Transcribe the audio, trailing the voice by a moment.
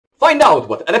Find out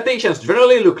what adaptations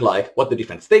generally look like, what the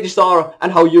different stages are, and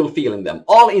how you'll feel in them,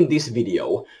 all in this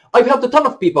video. I've helped a ton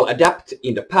of people adapt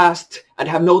in the past and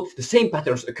have noticed the same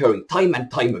patterns occurring time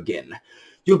and time again.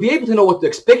 You'll be able to know what to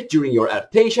expect during your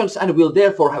adaptations and will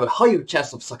therefore have a higher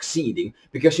chance of succeeding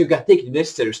because you can take the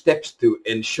necessary steps to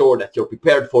ensure that you're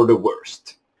prepared for the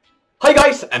worst. Hi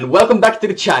guys, and welcome back to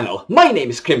the channel. My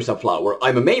name is Crimson Flower.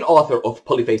 I'm a main author of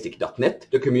Polyphasic.net,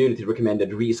 the community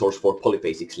recommended resource for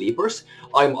polyphasic sleepers.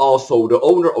 I'm also the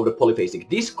owner of the Polyphasic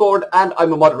Discord, and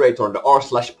I'm a moderator on the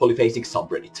r/polyphasic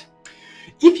subreddit.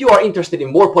 If you are interested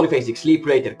in more polyphasic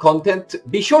sleep-related content,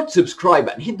 be sure to subscribe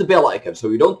and hit the bell icon so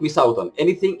you don't miss out on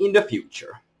anything in the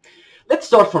future. Let's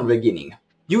start from the beginning.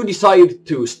 You decide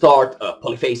to start a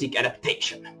polyphasic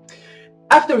adaptation.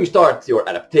 After you start your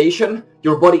adaptation,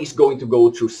 your body is going to go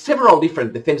through several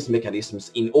different defense mechanisms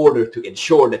in order to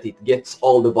ensure that it gets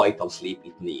all the vital sleep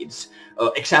it needs.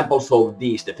 Examples of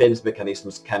these defense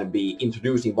mechanisms can be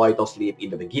introducing vital sleep in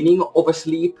the beginning of a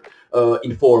sleep,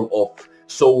 in form of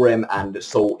SOREM and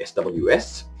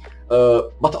SOSWS,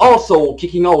 but also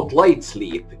kicking out light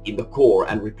sleep in the core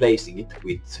and replacing it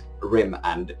with REM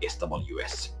and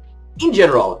SWS. In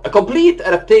general, a complete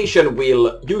adaptation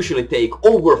will usually take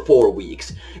over 4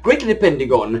 weeks, greatly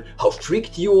depending on how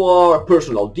strict you are,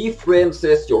 personal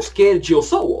differences, your schedule,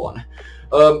 so on.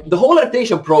 The whole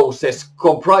adaptation process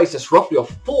comprises roughly of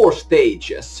 4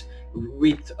 stages,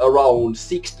 with around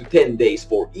 6 to 10 days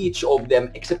for each of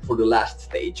them, except for the last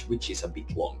stage, which is a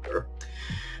bit longer.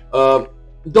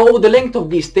 Though the length of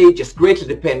these stages greatly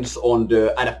depends on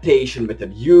the adaptation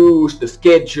method used, the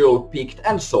schedule picked,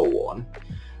 and so on.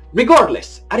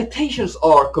 Regardless, adaptations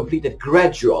are completed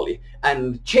gradually,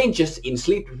 and changes in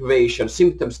sleep deprivation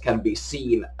symptoms can be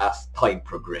seen as time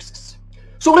progresses.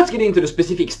 So let's get into the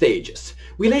specific stages.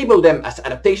 We label them as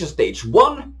adaptation stage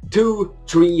 1, 2,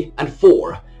 3, and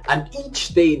 4, and each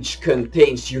stage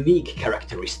contains unique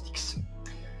characteristics.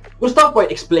 We'll start by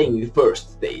explaining the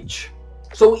first stage.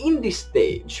 So in this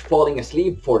stage, falling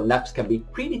asleep for naps can be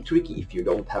pretty tricky if you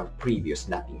don't have previous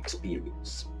napping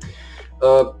experience.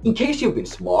 In case you've been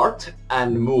smart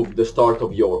and moved the start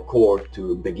of your core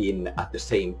to begin at the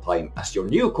same time as your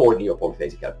new core in your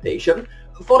polyphasic adaptation,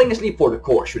 falling asleep for the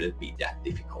core shouldn't be that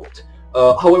difficult.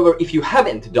 However, if you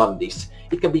haven't done this,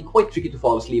 it can be quite tricky to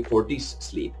fall asleep for this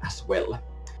sleep as well.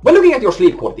 When looking at your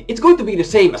sleep quality, it's going to be the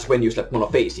same as when you slept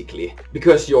monophasically,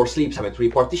 because your sleeps haven't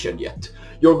repartitioned yet.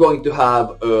 You're going to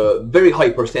have a very high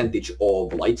percentage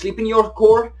of light sleep in your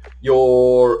core.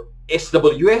 Your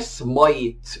SWS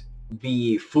might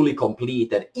be fully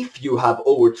completed if you have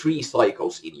over 3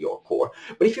 cycles in your core,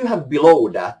 but if you have below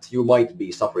that, you might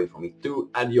be suffering from it too,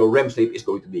 and your REM sleep is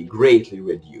going to be greatly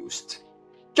reduced.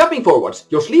 Jumping forwards,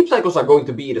 your sleep cycles are going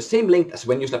to be the same length as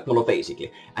when you slept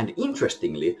monophasically, and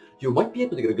interestingly, you might be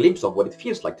able to get a glimpse of what it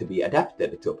feels like to be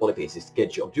adapted to a polyphasic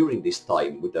schedule during this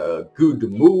time with a good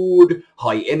mood,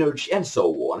 high energy, and so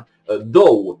on.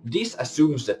 Though this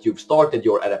assumes that you've started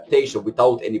your adaptation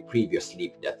without any previous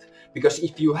sleep debt, because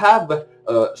if you have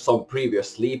some previous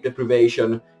sleep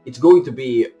deprivation, it's going to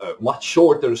be a much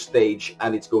shorter stage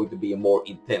and it's going to be more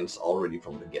intense already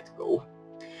from the get-go.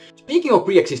 Speaking of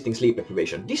pre-existing sleep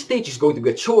deprivation, this stage is going to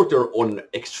get shorter on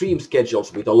extreme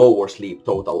schedules with a lower sleep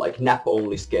total, like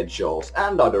nap-only schedules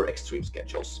and other extreme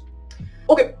schedules.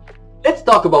 Okay, let's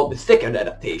talk about the second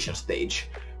adaptation stage.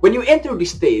 When you enter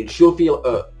this stage, you'll feel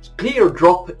a clear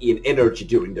drop in energy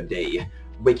during the day.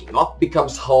 Waking up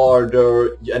becomes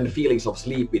harder and feelings of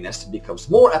sleepiness becomes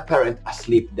more apparent as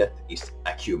sleep debt is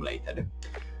accumulated.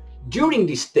 During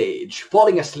this stage,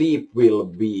 falling asleep will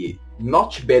be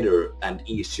much better and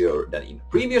easier than in the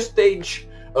previous stage,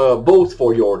 both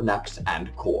for your naps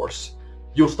and cores.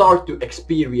 You'll start to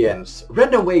experience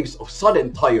random waves of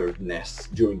sudden tiredness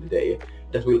during the day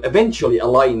that will eventually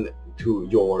align to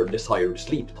your desired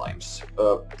sleep times,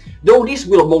 though this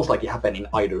will most likely happen in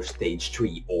either stage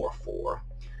 3 or 4.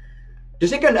 The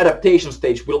second adaptation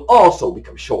stage will also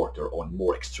become shorter on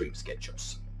more extreme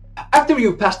schedules. After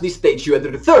you pass this stage, you enter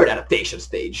the third adaptation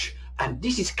stage, and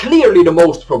this is clearly the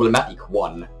most problematic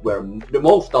one, where the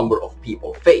most number of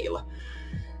people fail.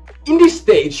 In this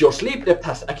stage, your sleep debt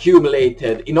has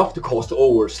accumulated enough to cause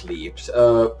oversleeps,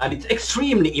 and it's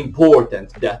extremely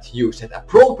important that you set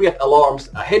appropriate alarms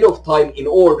ahead of time in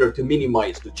order to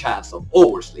minimize the chance of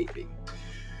oversleeping.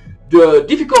 The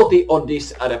difficulty on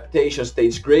this adaptation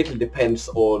stage greatly depends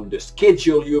on the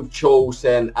schedule you've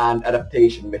chosen and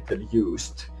adaptation method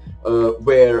used,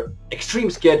 where extreme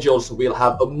schedules will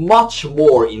have a much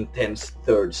more intense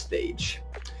third stage.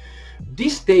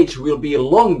 This stage will be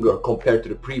longer compared to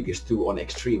the previous 2 on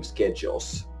extreme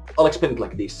schedules. I'll explain it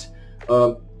like this.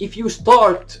 If you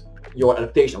start your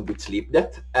adaptation with sleep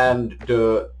debt, and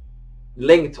the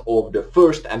length of the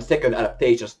first and second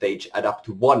adaptation stage add up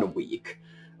to 1 week.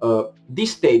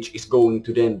 This stage is going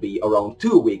to then be around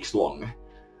 2 weeks long.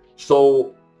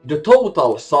 So the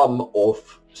total sum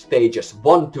of stages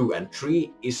 1, 2 and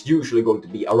 3 is usually going to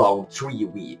be around 3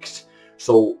 weeks.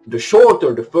 So the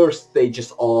shorter the first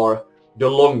stages are, the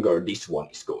longer this one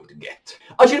is going to get.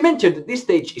 I should mention that this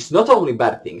stage is not only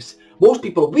bad things. Most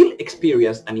people will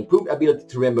experience an improved ability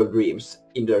to remember dreams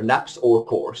in their naps or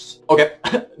cores. Okay,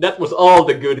 that was all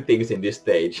the good things in this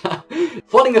stage.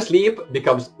 Falling asleep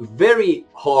becomes very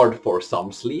hard for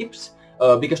some sleeps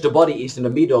because the body is in the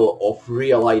middle of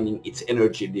realigning its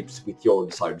energy dips with your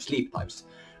desired sleep times.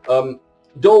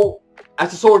 Though,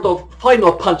 as a sort of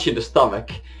final punch in the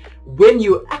stomach, when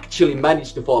you actually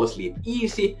manage to fall asleep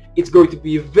easy, it's going to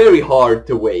be very hard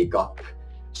to wake up.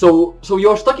 So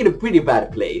you're stuck in a pretty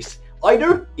bad place.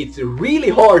 Either it's really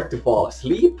hard to fall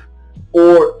asleep,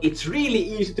 or it's really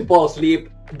easy to fall asleep,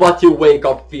 but you wake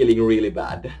up feeling really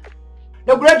bad.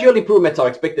 Now, gradual improvements are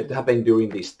expected to happen during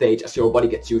this stage as your body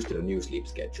gets used to the new sleep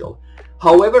schedule.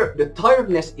 However, the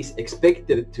tiredness is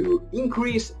expected to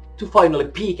increase to finally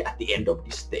peak at the end of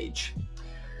this stage.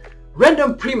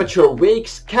 Random premature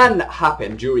wakes can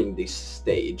happen during this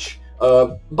stage,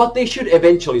 but they should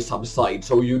eventually subside,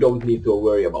 so you don't need to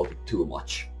worry about it too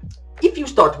much. If you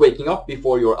start waking up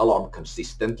before your alarm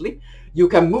consistently, you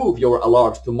can move your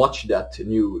alarms to match that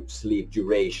new sleep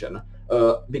duration,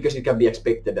 because it can be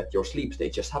expected that your sleep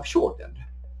stages have shortened.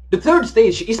 The third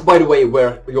stage is, by the way,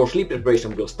 where your sleep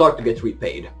deprivation will start to get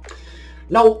repaid.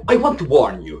 Now, I want to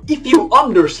warn you, if you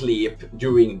undersleep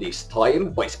during this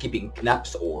time by skipping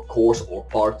naps or cores or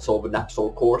parts of naps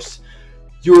or cores,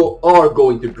 you are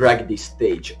going to drag this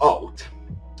stage out.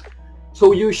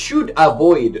 So you should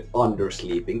avoid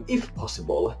undersleeping if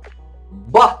possible,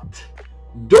 but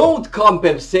don't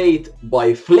compensate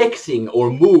by flexing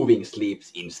or moving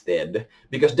sleeps instead,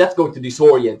 because that's going to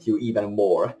disorient you even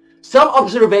more. Some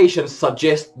observations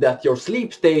suggest that your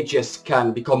sleep stages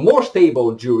can become more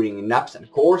stable during naps and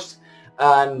cores,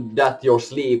 and that your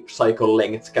sleep cycle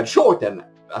lengths can shorten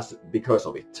because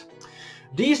of it.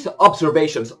 These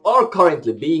observations are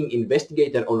currently being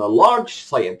investigated on a large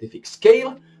scientific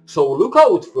scale, so look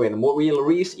out when we'll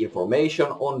release information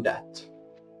on that.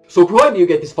 So provided you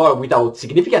get this far without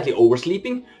significantly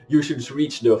oversleeping, you should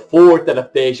reach the 4th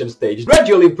adaptation stage.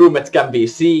 Gradual improvements can be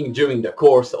seen during the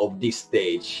course of this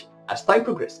stage as time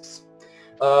progresses,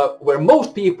 where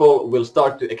most people will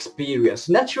start to experience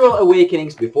natural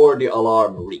awakenings before the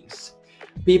alarm rings.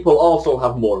 People also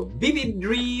have more vivid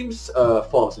dreams,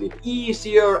 fall asleep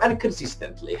easier and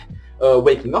consistently.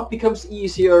 Waking up becomes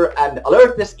easier and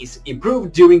alertness is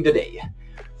improved during the day.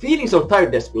 Feelings of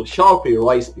tiredness will sharply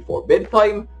rise before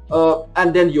bedtime,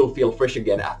 and then you'll feel fresh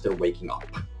again after waking up.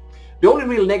 The only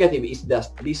real negative is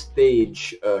that this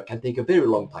stage can take a very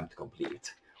long time to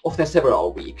complete, often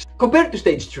several weeks. Compared to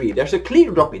stage 3, there's a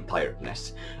clear drop in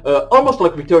tiredness, almost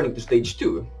like returning to stage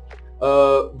 2,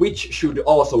 which should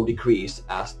also decrease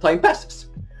as time passes.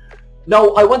 Now,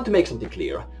 I want to make something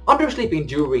clear. Undersleeping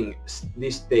during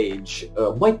this stage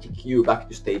might take you back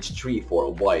to stage 3 for a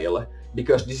while,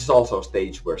 because this is also a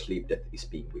stage where sleep debt is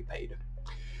being repaid.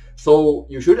 So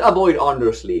you should avoid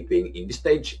undersleeping in this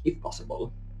stage if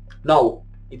possible. Now,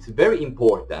 it's very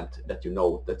important that you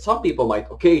know that some people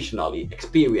might occasionally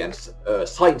experience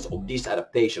signs of this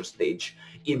adaptation stage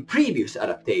in previous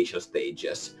adaptation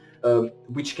stages,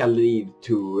 which can lead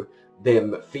to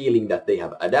them feeling that they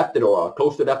have adapted or are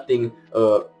close to adapting,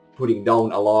 putting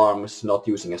down alarms, not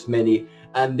using as many,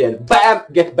 and then BAM!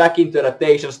 Get back into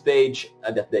adaptation stage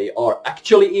that they are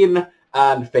actually in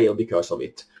and fail because of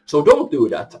it. So don't do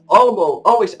that.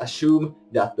 Always assume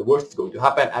that the worst is going to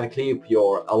happen and keep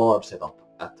your alarm set up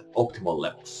at optimal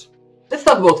levels. Let's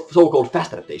talk about so-called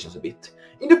fast adaptations a bit.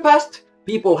 In the past,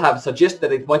 people have suggested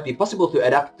that it might be possible to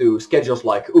adapt to schedules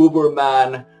like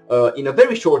Uberman in a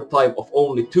very short time of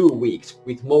only 2 weeks,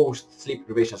 with most sleep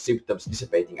deprivation symptoms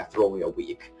dissipating after only a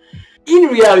week. In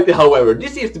reality, however,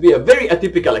 this seems to be a very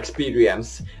atypical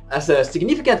experience, as a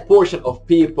significant portion of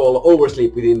people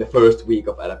oversleep within the first week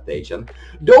of adaptation.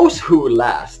 Those who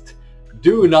last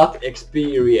do not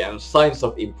experience signs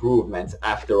of improvements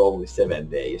after only 7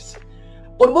 days.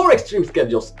 On more extreme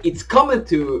schedules, it's common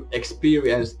to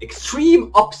experience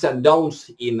extreme ups and downs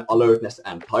in alertness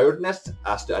and tiredness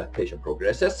as the adaptation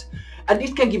progresses, and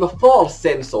this can give a false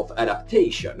sense of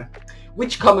adaptation,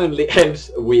 which commonly ends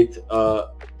with a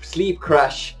sleep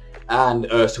crash and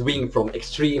a swing from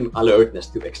extreme alertness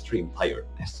to extreme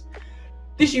tiredness.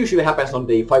 This usually happens on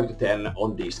day 5 to 10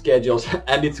 on these schedules,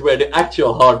 and it's where the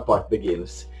actual hard part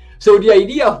begins. So the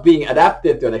idea of being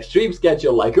adapted to an extreme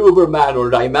schedule like Uberman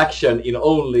or Dimaction in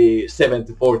only 7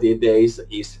 to 14 days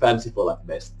is fanciful at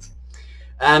best,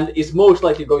 and is most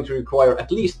likely going to require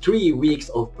at least 3 weeks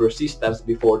of persistence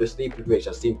before the sleep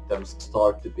deprivation symptoms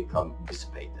start to become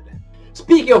dissipated.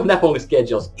 Speaking of nap-only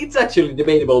schedules, it's actually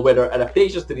debatable whether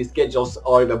adaptations to these schedules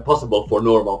are even possible for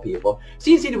normal people,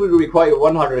 since it would require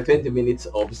 120 minutes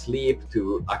of sleep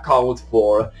to account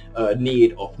for a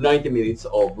need of 90 minutes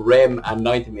of REM and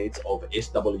 90 minutes of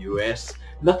SWS,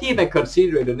 not even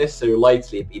considering the necessary light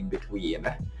sleep in between.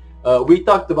 We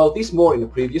talked about this more in a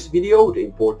previous video, the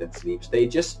important sleep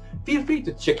stages. Feel free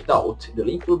to check it out, the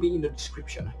link will be in the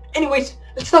description. Anyways,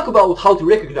 let's talk about how to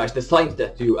recognize the signs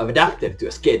that you have adapted to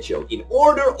a schedule in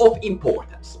order of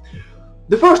importance.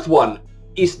 The first one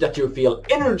is that you feel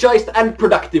energized and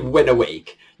productive when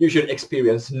awake. You should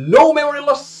experience no memory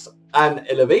loss, an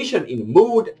elevation in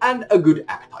mood, and a good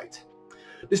appetite.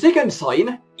 The second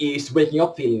sign is waking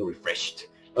up feeling refreshed.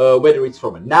 Whether it's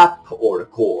from a nap or a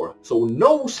core, so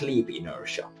no sleep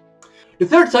inertia. The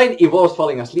third sign involves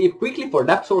falling asleep quickly for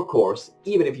naps or cores,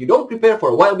 even if you don't prepare for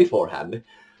a while beforehand.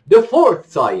 The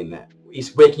fourth sign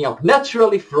is waking up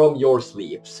naturally from your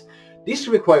sleeps. This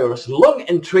requires long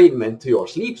entrainment to your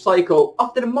sleep cycle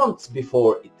after months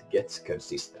before it gets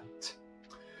consistent.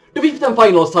 The fifth and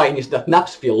final sign is that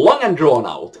naps feel long and drawn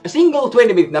out. A single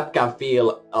 20-minute nap can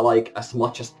feel like as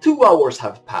much as 2 hours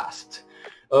have passed.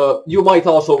 You might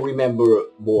also remember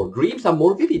more dreams and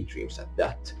more vivid dreams at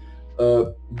that.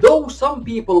 Though some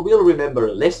people will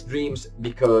remember less dreams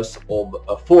because of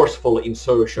a forceful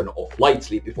insertion of light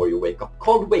sleep before you wake up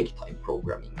called wake time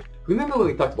programming. Remember when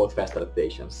we talked about fast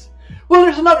adaptations? Well,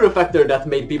 there's another factor that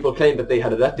made people claim that they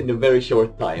had adapted in a very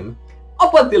short time.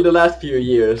 Up until the last few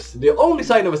years, the only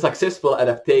sign of a successful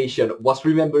adaptation was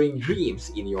remembering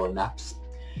dreams in your naps.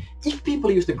 If people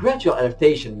used the gradual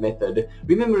adaptation method,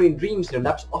 remembering dreams in their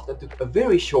naps often took a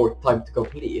very short time to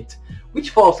complete, which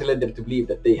falsely led them to believe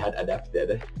that they had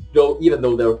adapted, even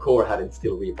though their core hadn't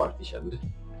still repartitioned.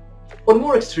 On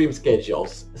more extreme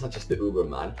schedules, such as the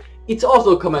Uberman, it's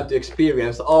also common to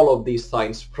experience all of these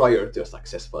signs prior to a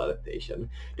successful adaptation.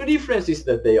 The difference is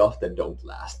that they often don't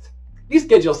last. These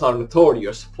schedules are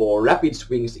notorious for rapid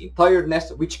swings in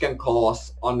tiredness, which can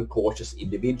cause uncautious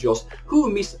individuals who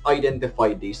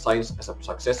misidentify these signs as a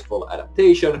successful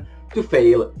adaptation to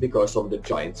fail because of the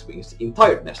giant swings in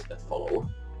tiredness that follow.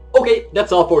 Okay,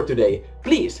 that's all for today.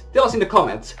 Please tell us in the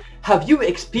comments, have you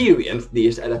experienced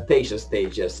these adaptation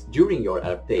stages during your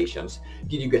adaptations?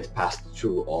 Did you get passed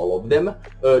through all of them?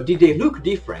 Did they look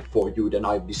different for you than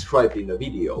I've described in the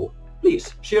video?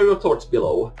 Please share your thoughts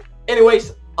below.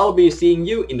 Anyways, I'll be seeing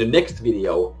you in the next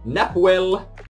video. Nap well!